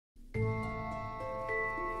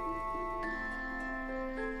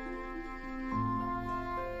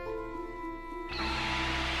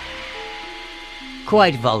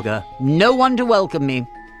Quite vulgar. No one to welcome me.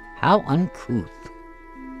 How uncouth.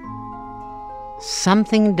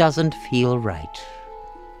 Something doesn't feel right.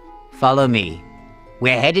 Follow me.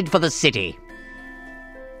 We're headed for the city.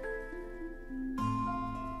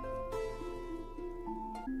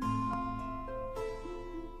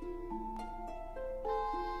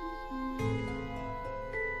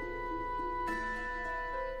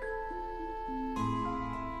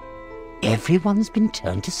 Everyone's been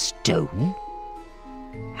turned to stone?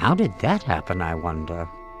 How did that happen, I wonder?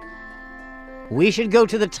 We should go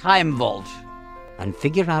to the Time Vault and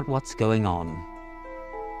figure out what's going on.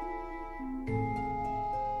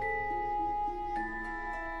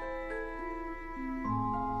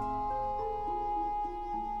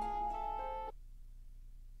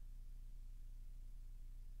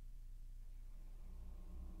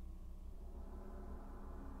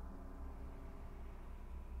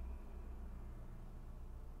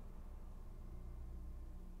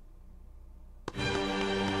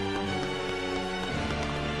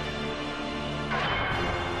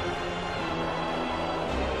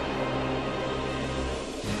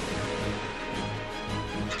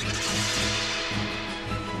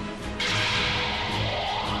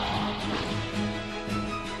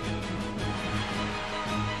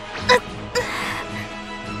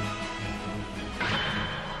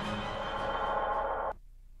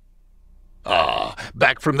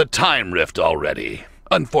 Back from the Time Rift already.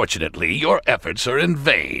 Unfortunately, your efforts are in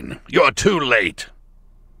vain. You're too late.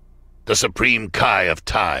 The Supreme Kai of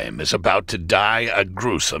Time is about to die a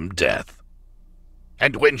gruesome death.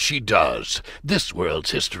 And when she does, this world's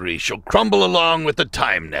history shall crumble along with the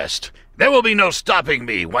Time Nest. There will be no stopping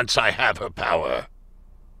me once I have her power.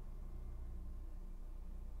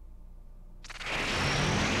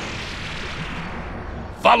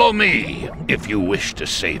 Follow me, if you wish to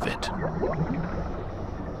save it.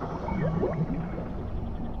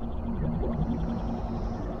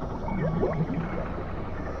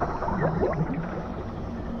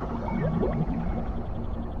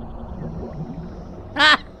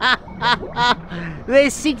 They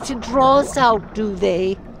seek to draw us out, do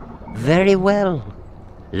they? Very well.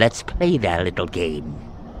 Let's play their little game.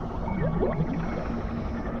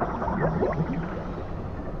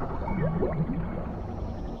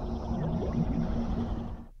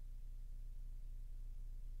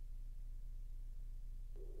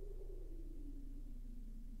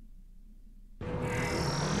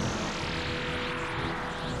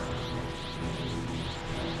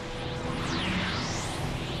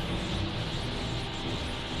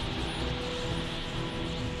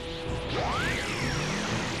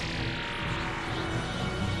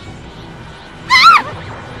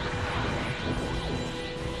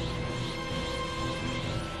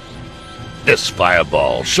 This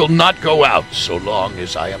fireball shall not go out so long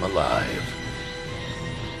as I am alive.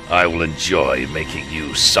 I will enjoy making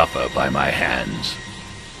you suffer by my hands.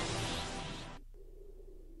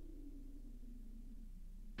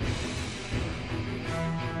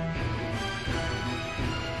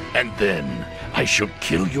 And then I shall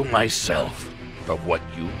kill you myself for what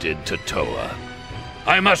you did to Toa.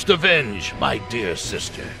 I must avenge my dear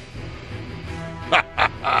sister. Ha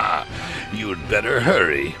ha ha! You'd better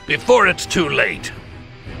hurry before it's too late.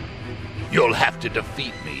 You'll have to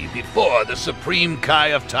defeat me before the Supreme Kai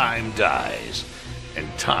of Time dies, and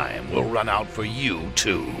time will run out for you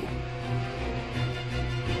too.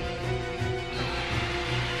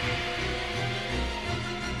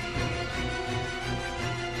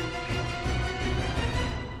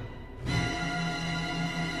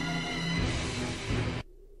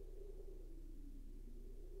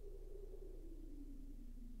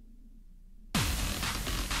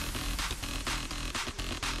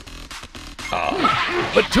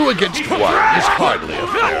 But 2 against 1 is hardly a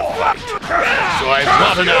fair fight. So I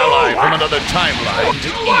brought an ally from another timeline to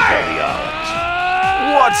even the odds.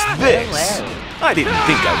 What's this? I didn't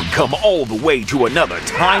think I would come all the way to another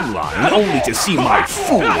timeline only to see my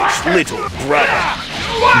foolish little brother.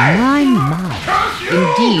 My.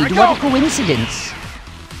 Indeed, what a coincidence.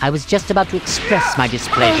 I was just about to express my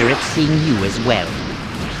displeasure at seeing you as well.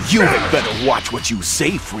 You had better watch what you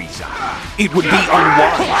say, Frieza. It would be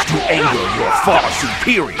unwise to anger your far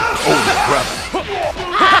superior older brother.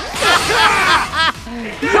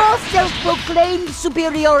 Your self-proclaimed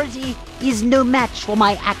superiority is no match for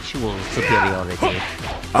my actual superiority.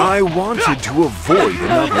 I wanted to avoid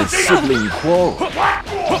another sibling quarrel, but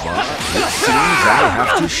it seems I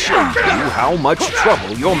have to show you how much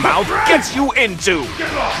trouble your mouth gets you into.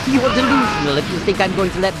 You're delusional if you think I'm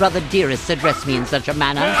going to let Brother Dearest address me in such a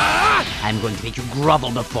manner. I'm going to make you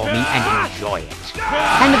grovel before me and enjoy it.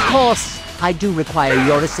 And of course, I do require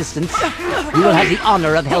your assistance. You will have the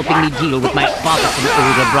honor of helping me deal with my bothersome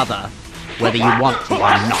older brother, whether you want to or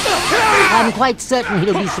not. I'm quite certain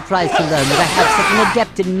he'll be surprised to learn that I have such an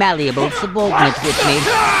adept and malleable subordinate with me.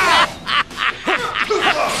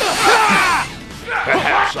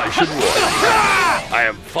 Perhaps I should warn you. I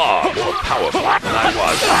am far more powerful than I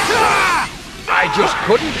was. I just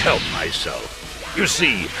couldn't help myself. You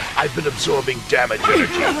see, I've been absorbing damage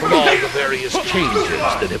energy from all the various changes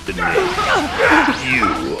that have been made.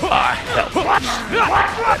 You are helpless.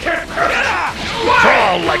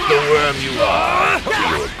 Crawl like the worm you are to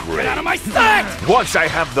your grave. Get out of my sight! Once I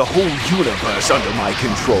have the whole universe under my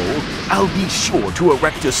control, I'll be sure to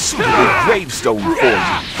erect a suitable gravestone for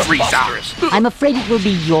you, Frieza. I'm afraid it will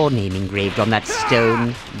be your name engraved on that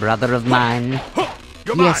stone, brother of mine.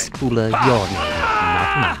 Yes, Cooler, your name,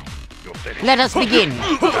 not mine. Let us begin.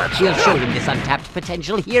 We'll show him this untapped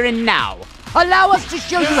potential here and now. Allow us to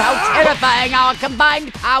show you how terrifying our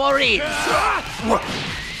combined power is.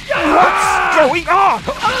 What's going on?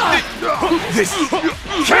 This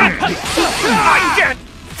can't be. I can't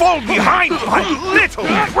fall behind my little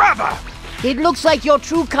brother. It looks like your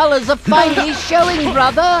true colors are finally showing,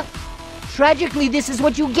 brother. Tragically, this is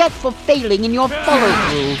what you get for failing in your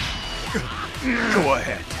follow-through. Go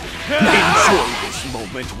ahead. Enjoy this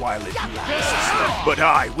moment while it lasts. But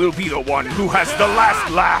I will be the one who has the last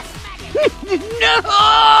laugh. No!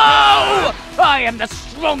 I am the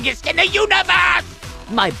strongest in the universe!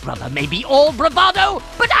 My brother may be all bravado,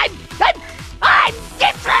 but I'm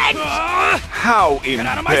different! How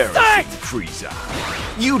embarrassing, Frieza.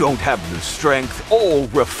 You don't have the strength or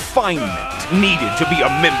refinement needed to be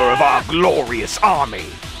a member of our glorious army.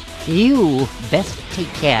 You best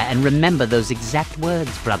take care and remember those exact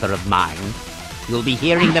words, brother of mine. You'll be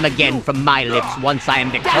hearing them again from my lips once I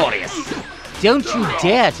am victorious. Don't you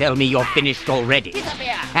dare tell me you're finished already,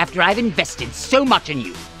 after I've invested so much in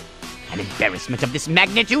you. An embarrassment of this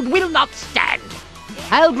magnitude will not stand.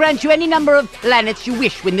 I'll grant you any number of planets you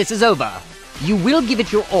wish when this is over. You will give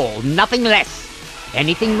it your all, nothing less.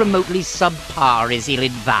 Anything remotely subpar is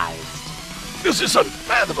ill-advised. This is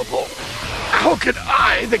unfathomable. How can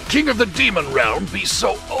I, the king of the demon realm, be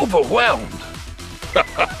so overwhelmed?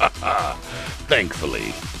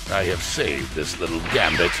 Thankfully, I have saved this little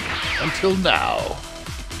gambit until now.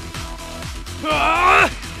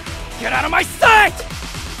 Get out of my sight!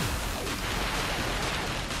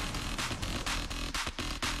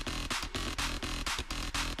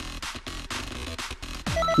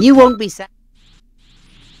 You won't be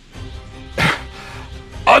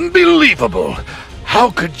Unbelievable! How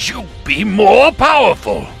could you be more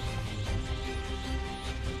powerful?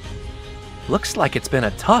 Looks like it's been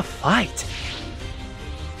a tough fight.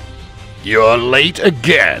 You're late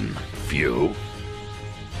again, Few.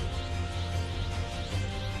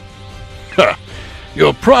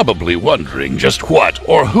 You're probably wondering just what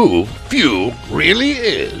or who Few really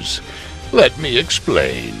is. Let me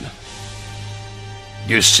explain.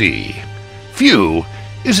 You see, Few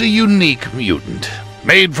is a unique mutant,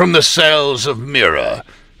 made from the cells of Mira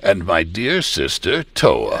and my dear sister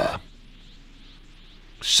Toa.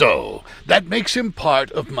 So, that makes him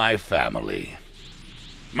part of my family.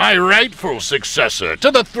 My rightful successor to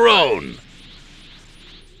the throne.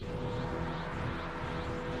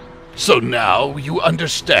 So now you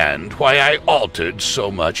understand why I altered so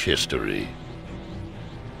much history.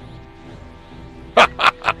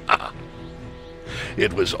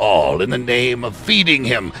 It was all in the name of feeding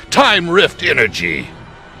him Time Rift energy.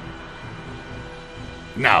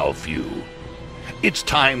 Now, Few, it's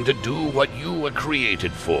time to do what you were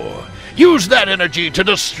created for. Use that energy to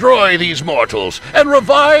destroy these mortals and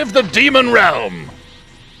revive the demon realm.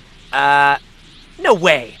 No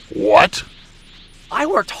way. What? I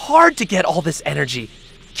worked hard to get all this energy.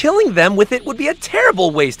 Killing them with it would be a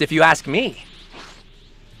terrible waste if you ask me.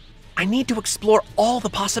 I need to explore all the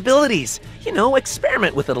possibilities. You know,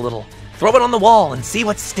 experiment with it a little. Throw it on the wall and see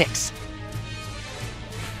what sticks.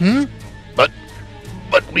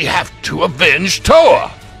 But we have to avenge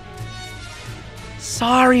Toa.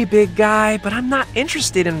 Sorry, big guy, but I'm not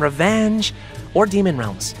interested in revenge or demon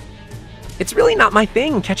realms. It's really not my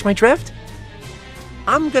thing, catch my drift?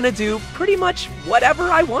 I'm gonna do pretty much whatever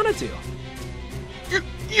I want to do.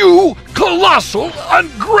 You colossal,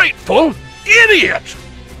 ungrateful idiot!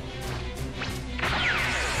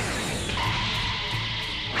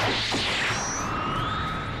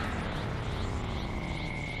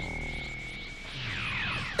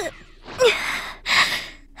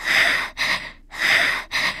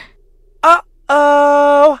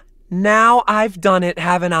 Uh-oh! Now I've done it,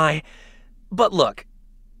 haven't I? But look,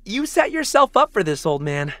 you set yourself up for this, old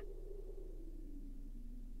man.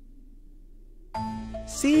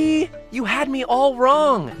 See, you had me all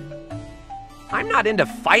wrong. I'm not into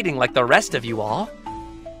fighting like the rest of you all.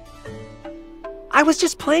 I was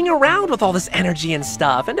just playing around with all this energy and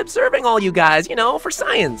stuff and observing all you guys, you know, for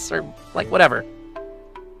science or like whatever.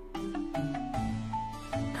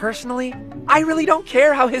 Personally, I really don't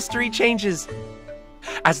care how history changes,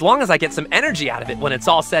 as long as I get some energy out of it when it's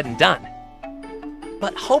all said and done.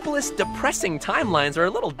 But hopeless, depressing timelines are a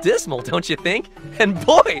little dismal, don't you think? And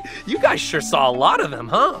boy, you guys sure saw a lot of them,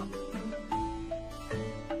 huh?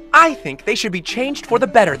 I think they should be changed for the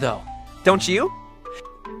better, though. Don't you?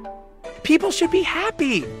 People should be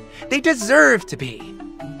happy. They deserve to be.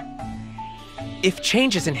 If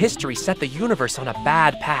changes in history set the universe on a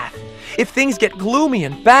bad path, if things get gloomy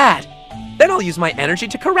and bad, then I'll use my energy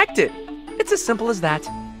to correct it. It's as simple as that.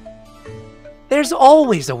 There's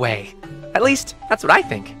always a way. At least, that's what I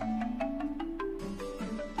think.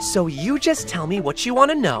 So you just tell me what you want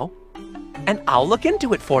to know, and I'll look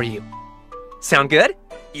into it for you. Sound good?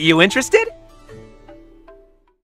 You interested?